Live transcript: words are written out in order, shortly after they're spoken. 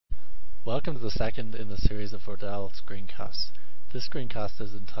Welcome to the second in the series of Verdell screencasts. This screencast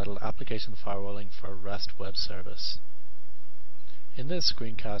is entitled Application Firewalling for REST Web Service. In this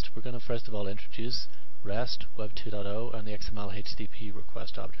screencast, we're going to first of all introduce REST, Web 2.0 and the XML HTTP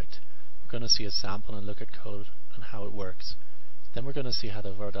request object. We're going to see a sample and look at code and how it works. Then we're going to see how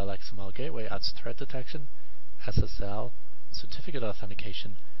the Verdell XML gateway adds threat detection, SSL, certificate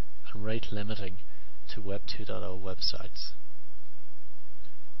authentication and rate limiting to Web 2.0 websites.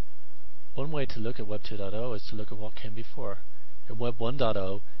 One way to look at Web 2.0 is to look at what came before. In Web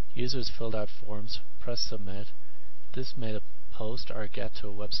 1.0, users filled out forms, pressed submit. This made a post or a get to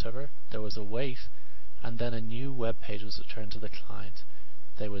a web server. There was a wait, and then a new web page was returned to the client.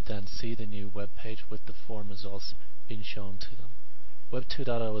 They would then see the new web page with the form results being shown to them. Web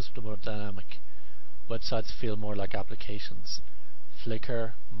 2.0 is more dynamic. Websites feel more like applications.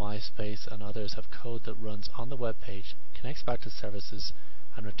 Flickr, MySpace, and others have code that runs on the web page, connects back to services,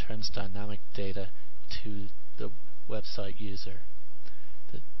 and returns dynamic data to the website user.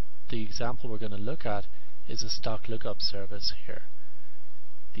 The example we're going to look at is a stock lookup service here.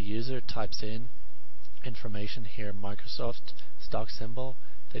 The user types in information here, Microsoft stock symbol.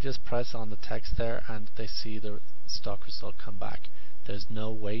 They just press on the text there and they see the stock result come back. There's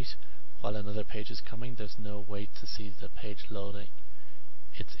no wait while another page is coming. There's no wait to see the page loading.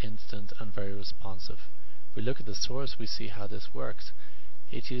 It's instant and very responsive. If we look at the source, we see how this works.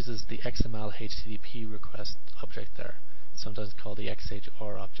 It uses the XML HTTP request object there, sometimes called the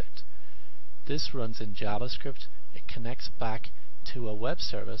XHR object. This runs in JavaScript. It connects back to a web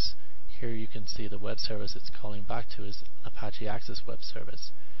service. Here you can see the web service it's calling back to is Apache Access Web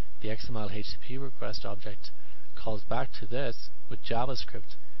Service. The XML HTTP request object calls back to this with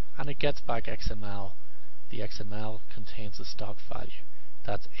JavaScript and it gets back XML. The XML contains a stock value.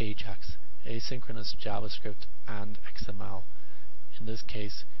 That's AJAX, asynchronous JavaScript and XML. In this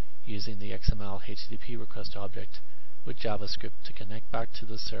case, using the XML HTTP request object with JavaScript to connect back to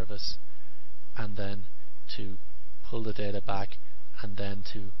the service and then to pull the data back and then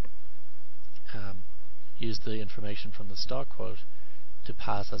to use the information from the stock quote to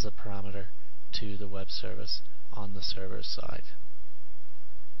pass as a parameter to the web service on the server side.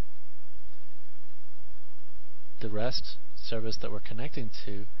 The REST service that we're connecting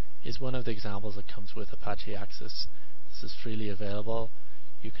to is one of the examples that comes with Apache Access. This is freely available.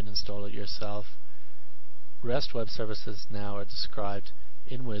 You can install it yourself. REST web services now are described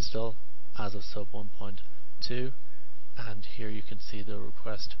in WSDL as of sub 1.2, and here you can see the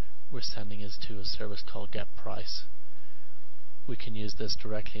request we're sending is to a service called getPrice. We can use this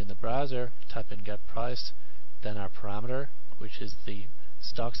directly in the browser, type in getPrice, then our parameter, which is the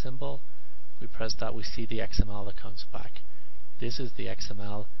stock symbol. We press that, we see the XML that comes back. This is the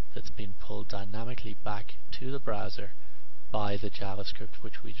XML that's been pulled dynamically back to the browser by the JavaScript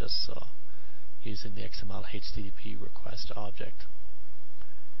which we just saw using the XML HTTP request object.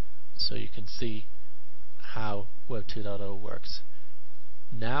 So you can see how Web 2.0 works.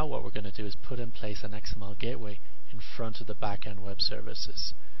 Now what we're going to do is put in place an XML gateway in front of the backend web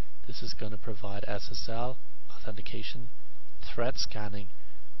services. This is going to provide SSL, authentication, threat scanning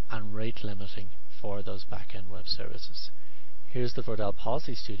and rate limiting for those backend web services. Here's the Verdell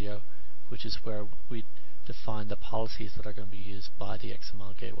Policy Studio, which is where we define the policies that are going to be used by the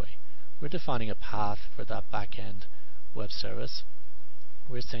XML gateway. We're defining a path for that backend web service.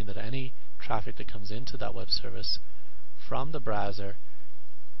 We're saying that any traffic that comes into that web service from the browser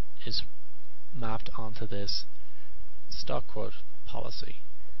is mapped onto this stock quote policy.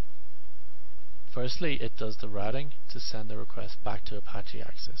 Firstly, it does the routing to send the request back to Apache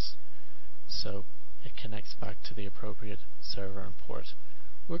Access. So it connects back to the appropriate server and port.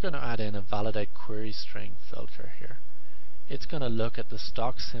 We're going to add in a validate query string filter here. It's going to look at the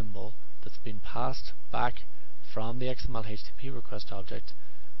stock symbol that's been passed back from the XML HTTP request object.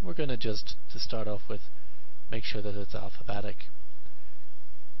 We're going to just, to start off with, make sure that it's alphabetic.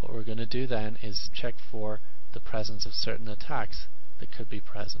 What we're going to do then is check for the presence of certain attacks that could be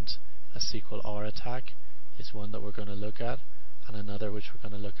present. A SQL-R attack is one that we're going to look at, and another which we're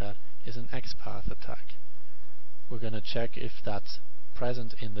going to look at is an XPath attack. We're going to check if that's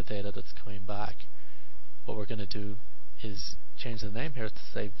present in the data that's coming back. What we're going to do is change the name here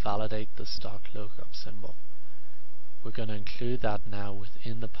to say validate the stock lookup symbol. We're going to include that now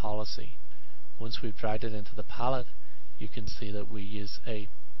within the policy. Once we've dragged it into the palette, you can see that we use a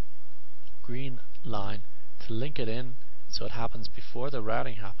green line to link it in so it happens before the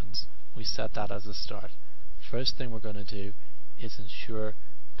routing happens. We set that as a start. First thing we're going to do is ensure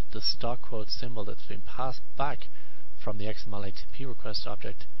that the stock quote symbol that's been passed back from the XML HTTP request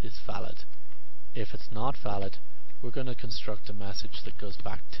object is valid. If it's not valid, we're going to construct a message that goes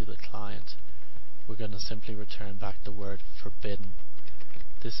back to the client. We're going to simply return back the word forbidden.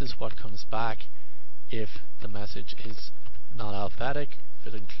 This is what comes back if the message is not alphabetic,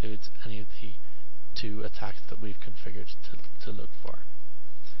 if it includes any of the two attacks that we've configured to look for.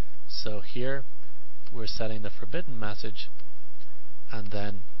 So here we're setting the forbidden message, and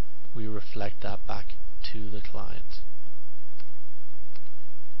then we reflect that back to the client.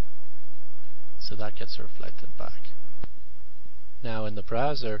 So that gets reflected back. Now in the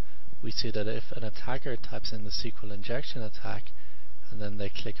browser, we see that if an attacker types in the SQL injection attack and then they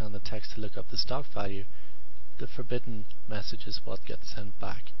click on the text to look up the stock value, the forbidden message is what gets sent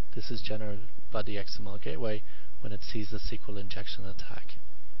back. This is generated by the XML gateway when it sees the SQL injection attack.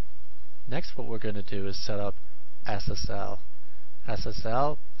 Next, what we're going to do is set up SSL.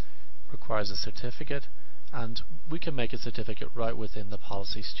 SSL requires a certificate, and we can make a certificate right within the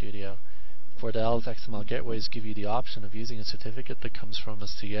Policy Studio. Fordel's XML gateways give you the option of using a certificate that comes from a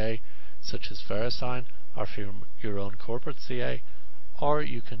CA, such as VeriSign, or from your own corporate CA, or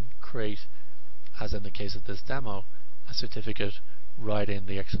you can create, as in the case of this demo, a certificate right in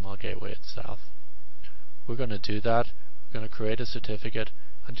the XML gateway itself. We're going to do that. We're going to create a certificate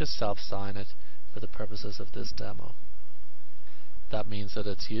and just self-sign it for the purposes of this demo. That means that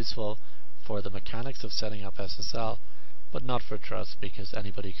it's useful for the mechanics of setting up SSL, but not for trust, because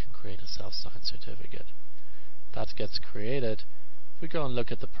anybody can create a self-signed certificate. That gets created. If we go and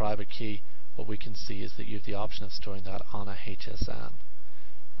look at the private key, what we can see is that you have the option of storing that on a HSM.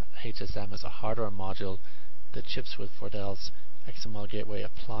 HSM is a hardware module that ships with Fordel's XML gateway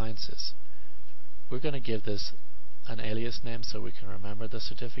appliances. We're going to give this an alias name so we can remember the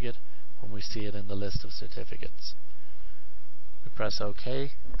certificate when we see it in the list of certificates. We press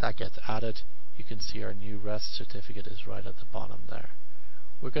OK, that gets added. You can see our new REST certificate is right at the bottom there.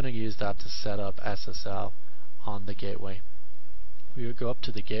 We're going to use that to set up SSL on the gateway. We will go up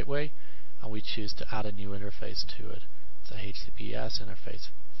to the gateway and we choose to add a new interface to it. It's a HTTPS interface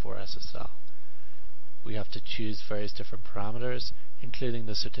for SSL. We have to choose various different parameters, including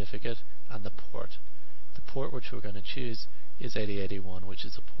the certificate and the port. The port which we're going to choose is 8081, which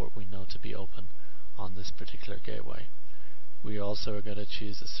is a port we know to be open on this particular gateway. We also are going to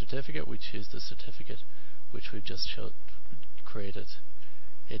choose a certificate. We choose the certificate which we've just created.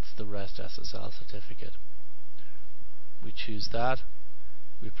 It's the REST SSL certificate. We choose that,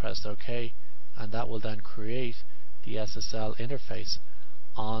 we press OK, and that will then create the SSL interface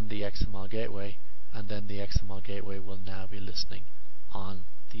on the XML gateway, and then the XML gateway will now be listening on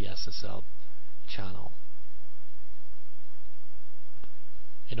the SSL channel.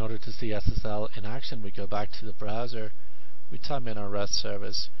 In order to see SSL in action, we go back to the browser, we type in our REST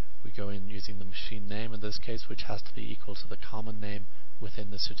service, we go in using the machine name in this case, which has to be equal to the common name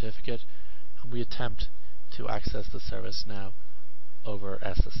within the certificate, and we attempt to access the service now over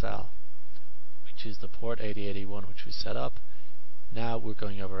SSL. We choose the port 8081 which we set up. Now we're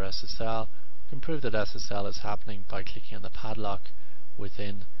going over SSL. We can prove that SSL is happening by clicking on the padlock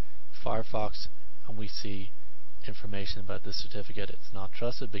within Firefox, and we see information about the certificate. It's not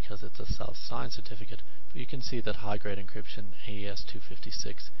trusted because it's a self-signed certificate, but you can see that high-grade encryption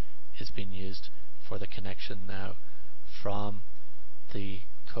AES-256 is being used for the connection now from the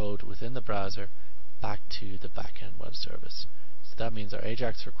code within the browser back to the backend web service. So that means our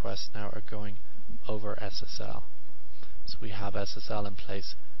AJAX requests now are going over SSL. So we have SSL in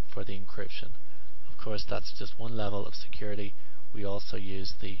place for the encryption. Of course, that's just one level of security. We also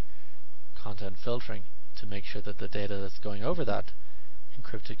use the content filtering to make sure that the data that's going over that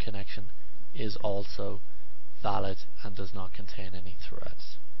encrypted connection is also valid and does not contain any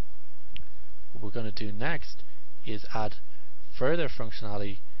threats. What we're going to do next is add further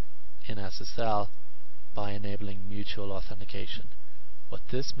functionality in SSL by enabling mutual authentication. What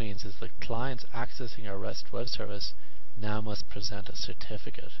this means is that clients accessing our REST web service now must present a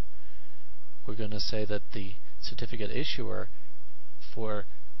certificate. We're going to say that the certificate issuer for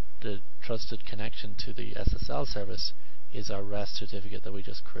the trusted connection to the SSL service is our REST certificate that we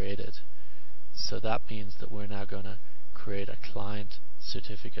just created. So that means that we're now going to create a client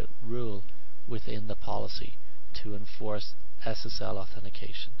certificate rule within the policy to enforce SSL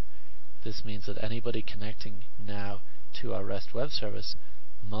authentication. This means that anybody connecting now to our REST web service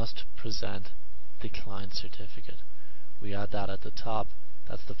must present the client certificate. We add that at the top.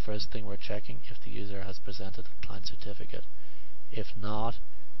 That's the first thing we're checking, if the user has presented the client certificate. If not,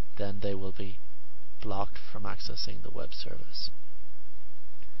 then they will be blocked from accessing the web service.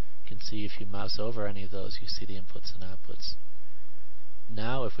 You can see if you mouse over any of those, you see the inputs and outputs.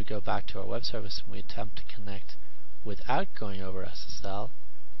 Now if we go back to our web service and we attempt to connect without going over SSL,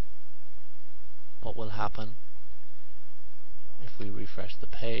 what will happen if we refresh the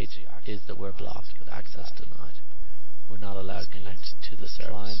page is that we're blocked with access denied. We're not allowed to connect to the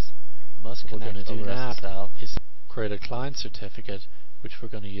service. What we're going to do now is create a client certificate which we're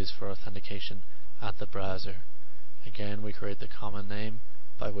going to use for authentication at the browser. Again, we create the common name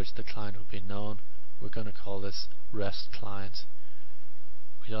by which the client will be known. We're going to call this REST client.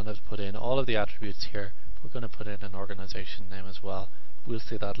 We don't have to put in all of the attributes here. We're going to put in an organization name as well. We'll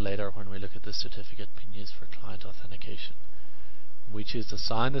see that later when we look at the certificate being used for client authentication. We choose to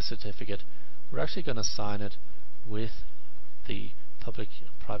sign the certificate. We're actually going to sign it with the public and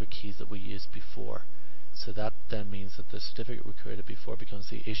private keys that we used before. So that then means that the certificate we created before becomes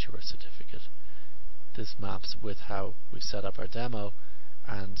the issuer certificate. This maps with how we've set up our demo,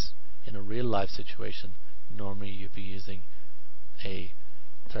 and in a real life situation normally you'd be using a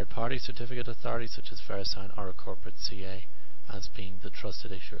third-party certificate authority such as VeriSign or a corporate CA as being the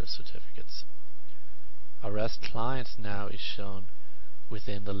trusted issuer of certificates. A REST client now is shown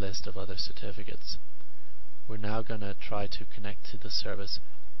within the list of other certificates. We're now going to try to connect to the service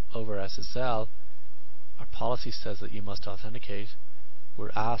over SSL. Our policy says that you must authenticate.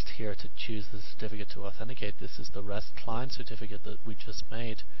 We're asked here to choose the certificate to authenticate. This is the REST client certificate that we just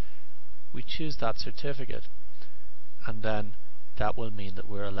made. We choose that certificate, and then that will mean that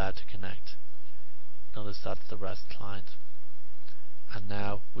we're allowed to connect. Notice that's the REST client. And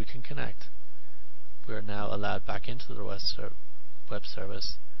now we can connect. We are now allowed back into the web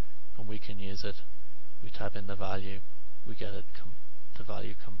service, and we can use it. We type in the value, we get it the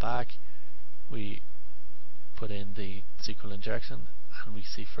value come back. We put in the SQL injection, and we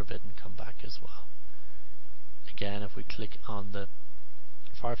see forbidden come back as well. Again, if we click on the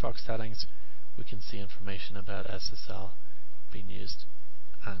Firefox settings, we can see information about SSL being used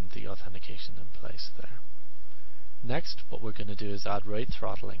and the authentication in place there. Next, what we're going to do is add rate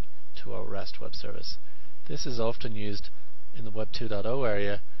throttling to our REST web service. This is often used in the Web 2.0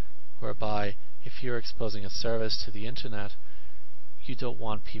 area, whereby if you're exposing a service to the internet, you don't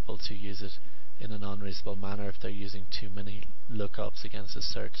want people to use it in an unreasonable manner if they're using too many lookups against a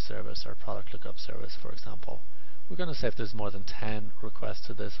search service or product lookup service, for example. We're going to say if there's more than 10 requests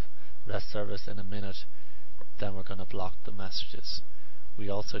to this REST service in a minute, then we're going to block the messages. We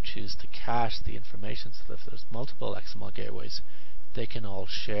also choose to cache the information, so that if there's multiple XML gateways, they can all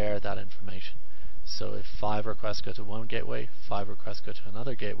share that information. So if 5 requests go to one gateway, 5 requests go to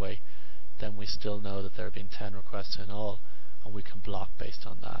another gateway, then we still know that there have been 10 requests in all, and we can block based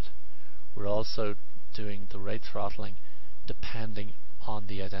on that. We're also doing the rate throttling depending on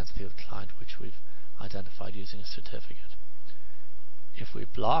the identity of the client which we've identified using a certificate. If we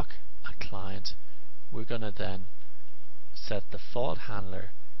block a client, we're going to then set the fault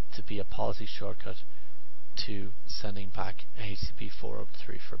handler to be a policy shortcut to sending back a HTTP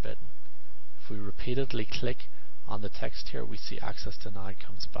 403 forbidden. If we repeatedly click on the text here, we see access denied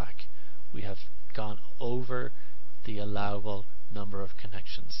comes back. We have gone over the allowable number of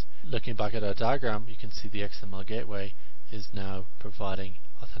connections. Looking back at our diagram, you can see the XML gateway is now providing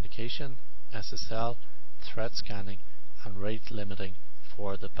authentication, SSL, threat scanning, and rate limiting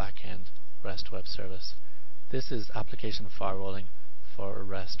for the backend REST web service. This is application firewalling for a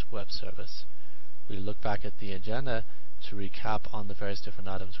REST web service. We look back at the agenda to recap on the various different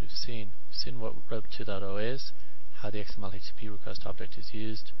items we've seen. We've seen what Web 2.0 is, how the XML HTTP request object is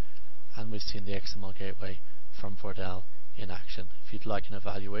used, and we've seen the XML gateway from Vordel in action. If you'd like an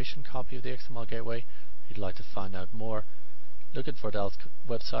evaluation copy of the XML gateway, or you'd like to find out more, look at Vordel's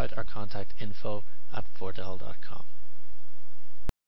website or contact info@vordel.com.